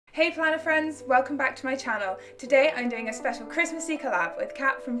Hey planner friends, welcome back to my channel. Today I'm doing a special Christmassy collab with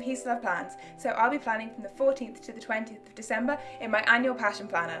Kat from Peace Love Plans. So I'll be planning from the 14th to the 20th of December in my annual passion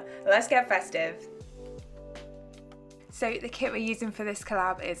planner. Let's get festive. So the kit we're using for this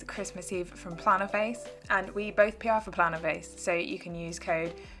collab is Christmas Eve from Plannerface, and we both PR for Plannerface, so you can use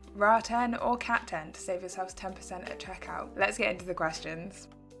code RA10 or CAT10 to save yourselves 10% at checkout. Let's get into the questions.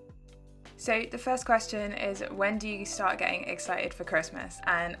 So the first question is, when do you start getting excited for Christmas?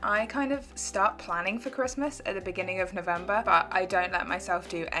 And I kind of start planning for Christmas at the beginning of November, but I don't let myself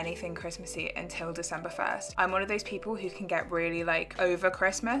do anything Christmassy until December 1st. I'm one of those people who can get really over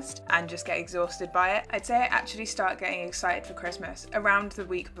Christmas and just get exhausted by it. I'd say I actually start getting excited for Christmas around the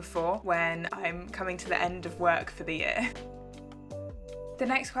week before, when I'm coming to the end of work for the year. The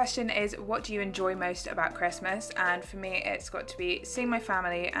next question is, what do you enjoy most about Christmas? And for me, it's got to be seeing my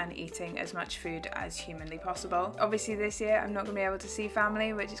family and eating as much food as humanly possible. Obviously this year I'm not going to be able to see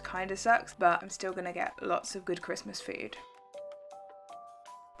family, which is kind of sucks, but I'm still going to get lots of good Christmas food.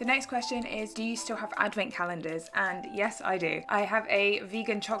 The next question is, do you still have advent calendars? And yes, I do. I have a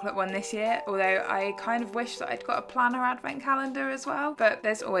vegan chocolate one this year, although I kind of wish that I'd got a planner advent calendar as well, but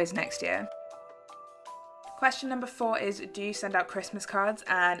there's always next year. Question number 4 is, do you send out Christmas cards?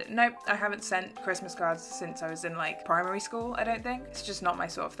 And nope, I haven't sent Christmas cards since I was in primary school, I don't think. It's just not my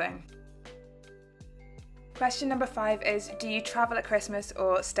sort of thing. Question number 5 is, do you travel at Christmas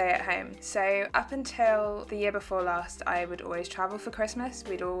or stay at home? So up until the year before last, I would always travel for Christmas.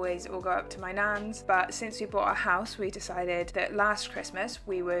 We'd always all go up to my nan's, but since we bought our house, we decided that last Christmas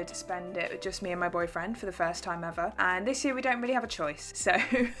we would spend it with just me and my boyfriend for the first time ever. And this year we don't really have a choice, so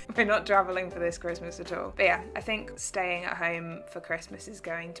we're not traveling for this Christmas at all. But yeah, I think staying at home for Christmas is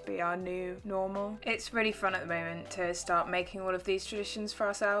going to be our new normal. It's really fun at the moment to start making all of these traditions for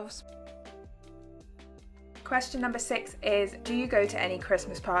ourselves. Question number 6 is, do you go to any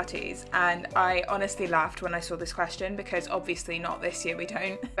Christmas parties? And I honestly laughed when I saw this question because obviously not this year we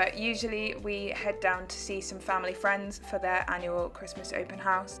don't. But usually we head down to see some family friends for their annual Christmas open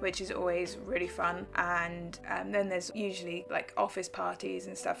house, which is always really fun. And then there's usually office parties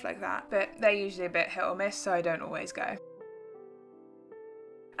and stuff like that. But they're usually a bit hit or miss, so I don't always go.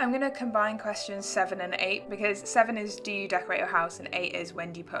 I'm going to combine questions 7 and 8 because 7 is, do you decorate your house, and 8 is,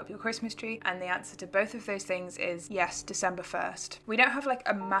 when do you put up your Christmas tree? And the answer to both of those things is yes, December 1st. We don't have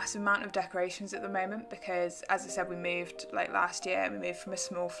a massive amount of decorations at the moment because, as I said, we moved last year. We moved from a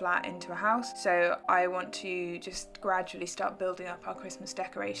small flat into a house, so I want to just gradually start building up our Christmas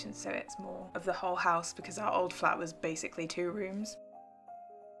decorations so it's more of the whole house, because our old flat was basically 2 rooms.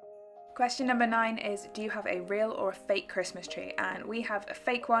 Question number 9 is, do you have a real or a fake Christmas tree? And we have a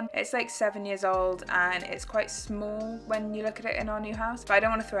fake one. It's 7 years old and it's quite small when you look at it in our new house, but I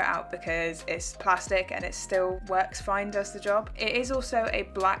don't want to throw it out because it's plastic and it still works fine, does the job. It is also a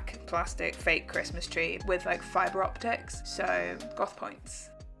black plastic fake Christmas tree with fibre optics, so goth points.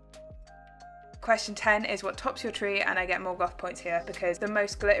 Question 10 is, what tops your tree? And I get more goth points here because the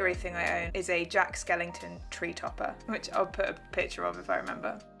most glittery thing I own is a Jack Skellington tree topper, which I'll put a picture of if I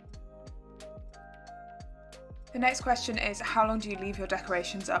remember. The next question is, how long do you leave your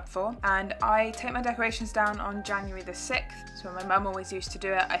decorations up for? And I take my decorations down on January the 6th, so my mum always used to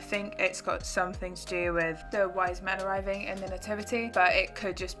do it. I think it's got something to do with the wise men arriving in the nativity, but it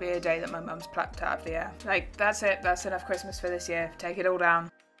could just be a day that my mum's plucked out of the air. That's it, that's enough Christmas for this year, take it all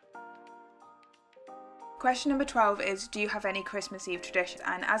down. Question number 12 is, do you have any Christmas Eve traditions?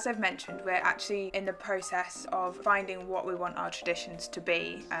 And as I've mentioned, we're actually in the process of finding what we want our traditions to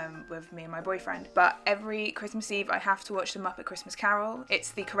be with me and my boyfriend. But every Christmas Eve I have to watch the Muppet Christmas Carol.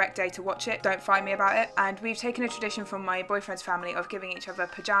 It's the correct day to watch it, don't fight me about it. And we've taken a tradition from my boyfriend's family of giving each other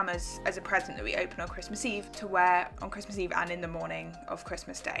pyjamas as a present that we open on Christmas Eve to wear on Christmas Eve and in the morning of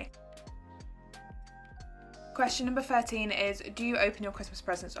Christmas Day. Question number 13 is, do you open your Christmas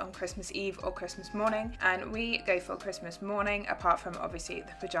presents on Christmas Eve or Christmas morning? And we go for Christmas morning, apart from obviously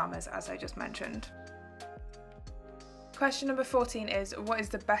the pyjamas as I just mentioned. Question number 14 is, what is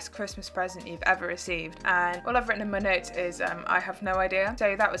the best Christmas present you've ever received? And all I've written in my notes is, I have no idea.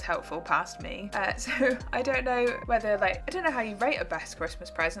 So that was helpful past me. So I don't know whether I don't know how you rate a best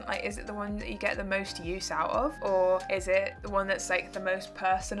Christmas present. Is it the one that you get the most use out of? Or is it the one that's the most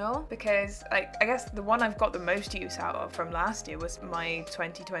personal? Because I guess the one I've got the most use out of from last year was my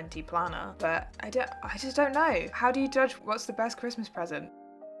 2020 planner. But I just don't know. How do you judge what's the best Christmas present?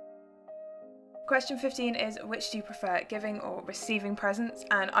 Question 15 is, which do you prefer, giving or receiving presents?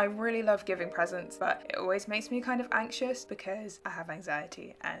 And I really love giving presents, but it always makes me kind of anxious because I have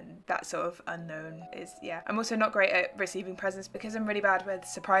anxiety, and that sort of unknown is, yeah. I'm also not great at receiving presents because I'm really bad with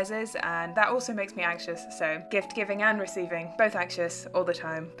surprises, and that also makes me anxious. So gift giving and receiving, both anxious all the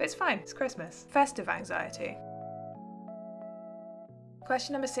time, but it's fine, it's Christmas. Festive anxiety.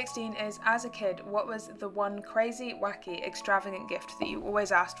 Question number 16 is, as a kid, what was the one crazy, wacky, extravagant gift that you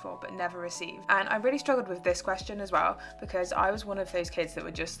always asked for but never received? And I really struggled with this question as well, because I was one of those kids that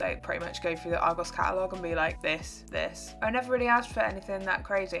would just like pretty much go through the Argos catalogue and be like, this. I never really asked for anything that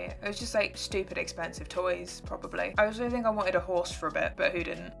crazy. It was just like stupid expensive toys, probably. I also think I wanted a horse for a bit, but who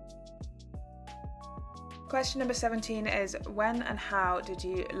didn't? Question number 17 is, when and how did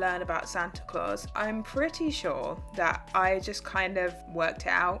you learn about Santa Claus? I'm pretty sure that I just kind of worked it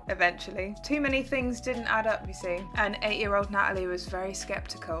out eventually. Too many things didn't add up, you see, and 8-year-old Natalie was very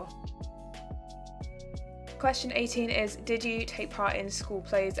skeptical. Question 18 is, did you take part in school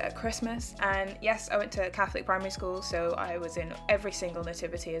plays at Christmas? And yes, I went to Catholic primary school, so I was in every single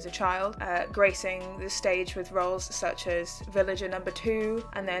nativity as a child, gracing the stage with roles such as Villager number 2,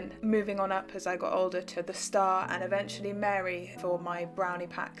 and then moving on up as I got older to the Star and eventually Mary for my Brownie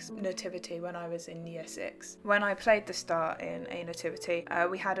Packs nativity when I was in year 6. When I played the Star in a nativity,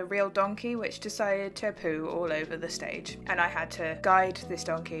 we had a real donkey which decided to poo all over the stage, and I had to guide this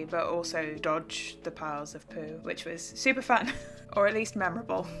donkey but also dodge the piles of poo, which was super fun, or at least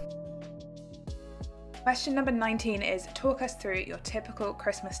memorable. Question number 19 is, talk us through your typical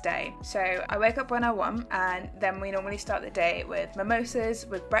Christmas day. So I wake up when I want, and then we normally start the day with mimosas,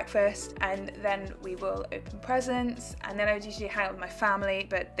 with breakfast, and then we will open presents, and then I would usually hang out with my family,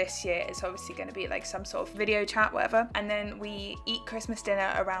 but this year it's obviously going to be like some sort of video chat, whatever, and then we eat Christmas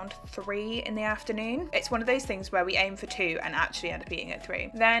dinner around 3 in the afternoon. It's one of those things where we aim for 2 and actually end up eating at 3.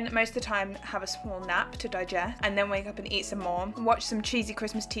 Then most of the time have a small nap to digest, and then wake up and eat some more, watch some cheesy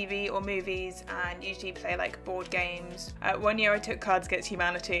Christmas TV or movies, and usually play like board games. One year I took Cards Against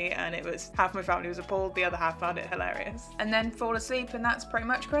Humanity, and it was half my family was appalled, the other half found it hilarious. And then fall asleep, and that's pretty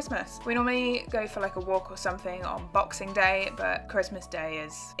much Christmas. We normally go for like a walk or something on Boxing Day, but Christmas Day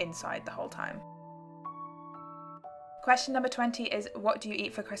is inside the whole time. Question number 20 is, what do you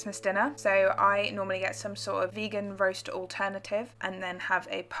eat for Christmas dinner? So I normally get some sort of vegan roast alternative, and then have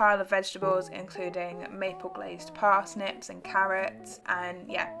a pile of vegetables including maple glazed parsnips and carrots, and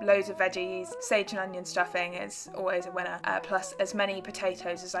yeah, loads of veggies. Sage and onion stuffing is always a winner, plus as many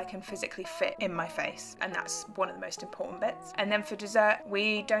potatoes as I can physically fit in my face, and that's one of the most important bits. And then for dessert,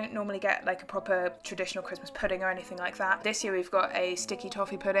 we don't normally get like a proper traditional Christmas pudding or anything like that. This year we've got a sticky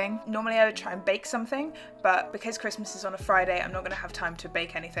toffee pudding. Normally I would try and bake something, but because Christmas is on a Friday, I'm not going to have time to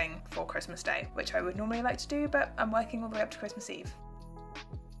bake anything for Christmas Day, which I would normally like to do, but I'm working all the way up to Christmas Eve.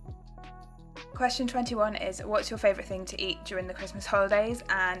 Question 21 is, what's your favourite thing to eat during the Christmas holidays?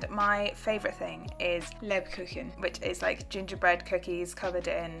 And my favourite thing is Lebkuchen, which is like gingerbread cookies covered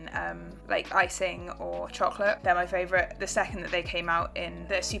in like icing or chocolate. They're my favourite. The second that they came out in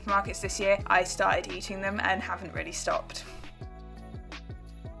the supermarkets this year, I started eating them and haven't really stopped.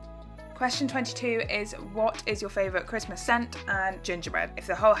 Question 22 is, what is your favourite Christmas scent? And gingerbread. If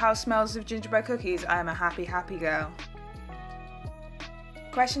the whole house smells of gingerbread cookies, I'm a happy, happy girl.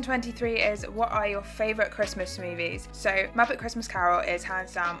 Question 23 is, what are your favourite Christmas movies? So Muppet Christmas Carol is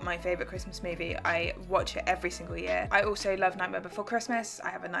hands down my favourite Christmas movie. I watch it every single year. I also love Nightmare Before Christmas. I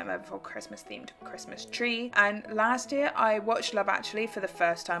have a Nightmare Before Christmas themed Christmas tree. And last year I watched Love Actually for the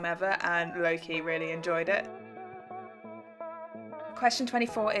first time ever, and low-key really enjoyed it. Question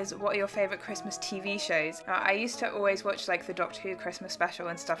 24 is, what are your favourite Christmas TV shows? I used to always watch like the Doctor Who Christmas special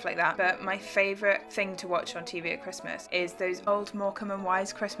and stuff like that, but my favourite thing to watch on TV at Christmas is those old Morecambe and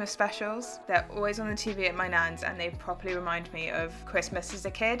Wise Christmas specials. They're always on the TV at my nan's, and they properly remind me of Christmas as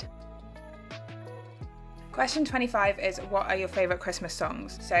a kid. Question 25 is, what are your favourite Christmas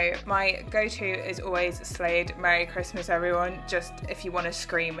songs? So my go-to is always Slade, Merry Christmas Everyone. Just if you want to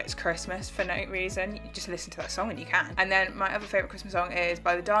scream it's Christmas for no reason, you just listen to that song and you can. And then my other favourite Christmas song is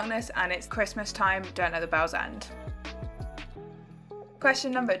By the Darkness, and it's Christmas Time, Don't Let the Bells End.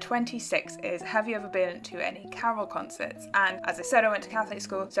 Question number 26 is, have you ever been to any carol concerts? And as I said, I went to Catholic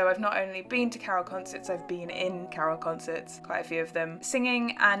school, so I've not only been to carol concerts, I've been in carol concerts, quite a few of them,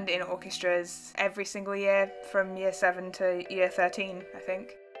 singing and in orchestras every single year from year 7 to year 13, I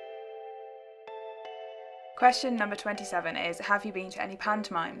think. Question number 27 is, have you been to any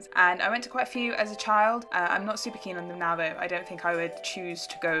pantomimes? And I went to quite a few as a child. I'm not super keen on them now though. I don't think I would choose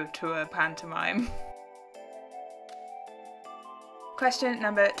to go to a pantomime. Question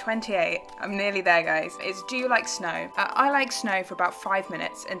number 28, I'm nearly there guys, is do you like snow? I like snow for about 5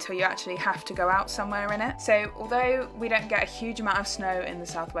 minutes until you actually have to go out somewhere in it. So although we don't get a huge amount of snow in the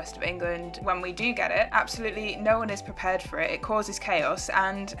southwest of England, when we do get it, absolutely no one is prepared for it. It causes chaos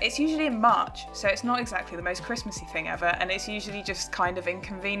and it's usually in March, so it's not exactly the most Christmassy thing ever, and it's usually just kind of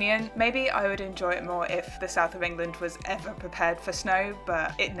inconvenient. Maybe I would enjoy it more if the south of England was ever prepared for snow,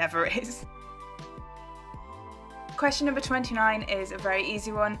 but it never is. Question number 29 is a very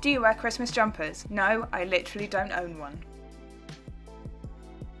easy one. Do you wear Christmas jumpers? No, I literally don't own one.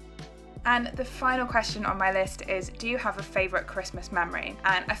 And the final question on my list is, do you have a favourite Christmas memory?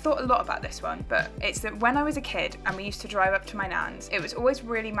 And I thought a lot about this one, but it's that when I was a kid and we used to drive up to my nan's, it was always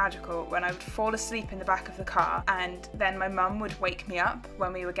really magical when I would fall asleep in the back of the car and then my mum would wake me up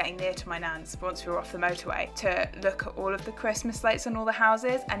when we were getting near to my nan's once we were off the motorway to look at all of the Christmas lights on all the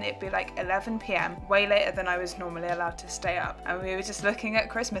houses, and it'd be like 11 p.m, way later than I was normally allowed to stay up, and we were just looking at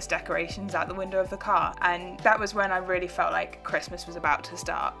Christmas decorations out the window of the car, and that was when I really felt like Christmas was about to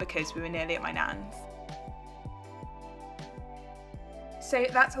start because we were nearly at my nan's. So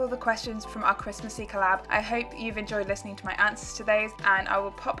that's all the questions from our Christmassy collab. I hope you've enjoyed listening to my answers to those, and I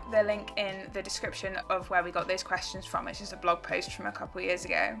will pop the link in the description of where we got those questions from. It's just a blog post from a couple years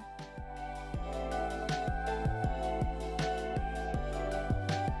ago.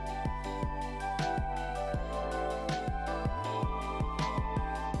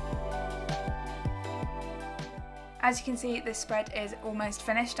 As you can see, this spread is almost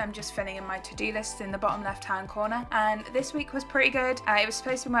finished. I'm just filling in my to-do lists in the bottom left-hand corner, and this week was pretty good. It was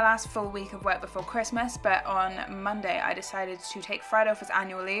supposed to be my last full week of work before Christmas, but on Monday I decided to take Friday off as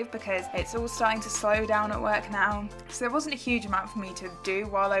annual leave because it's all starting to slow down at work now. So there wasn't a huge amount for me to do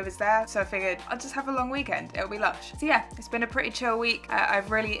while I was there, so I figured I'll just have a long weekend, it'll be lush. So yeah, it's been a pretty chill week.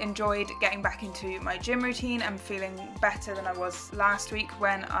 I've really enjoyed getting back into my gym routine and feeling better than I was last week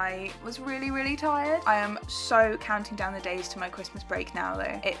when I was really tired. I am so counting down the days to my Christmas break now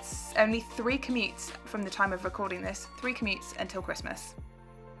though. It's only 3 commutes from the time of recording this, 3 commutes until Christmas.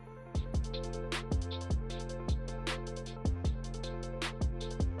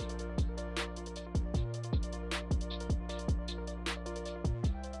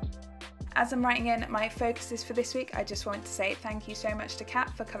 As I'm writing in my focuses for this week, I just want to say thank you so much to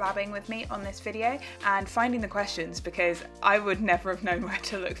Kat for collabing with me on this video and finding the questions, because I would never have known where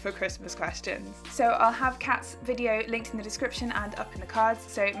to look for Christmas questions. So I'll have Kat's video linked in the description and up in the cards,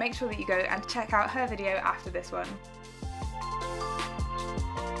 so make sure that you go and check out her video after this one.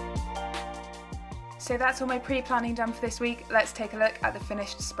 So that's all my pre-planning done for this week. Let's take a look at the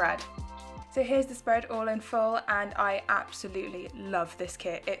finished spread. So here's the spread all in full, and I absolutely love this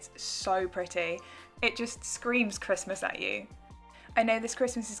kit. It's so pretty. It just screams Christmas at you. I know this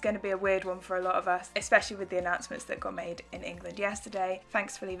Christmas is going to be a weird one for a lot of us, especially with the announcements that got made in England yesterday.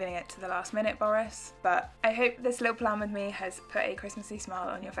 Thanks for leaving it to the last minute, Boris. But I hope this little plan with me has put a Christmassy smile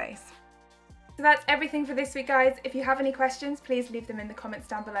on your face. So that's everything for this week guys. If you have any questions, please leave them in the comments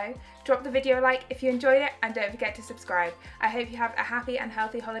down below. Drop the video a like if you enjoyed it, and don't forget to subscribe. I hope you have a happy and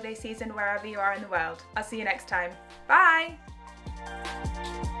healthy holiday season wherever you are in the world. I'll see you next time. Bye!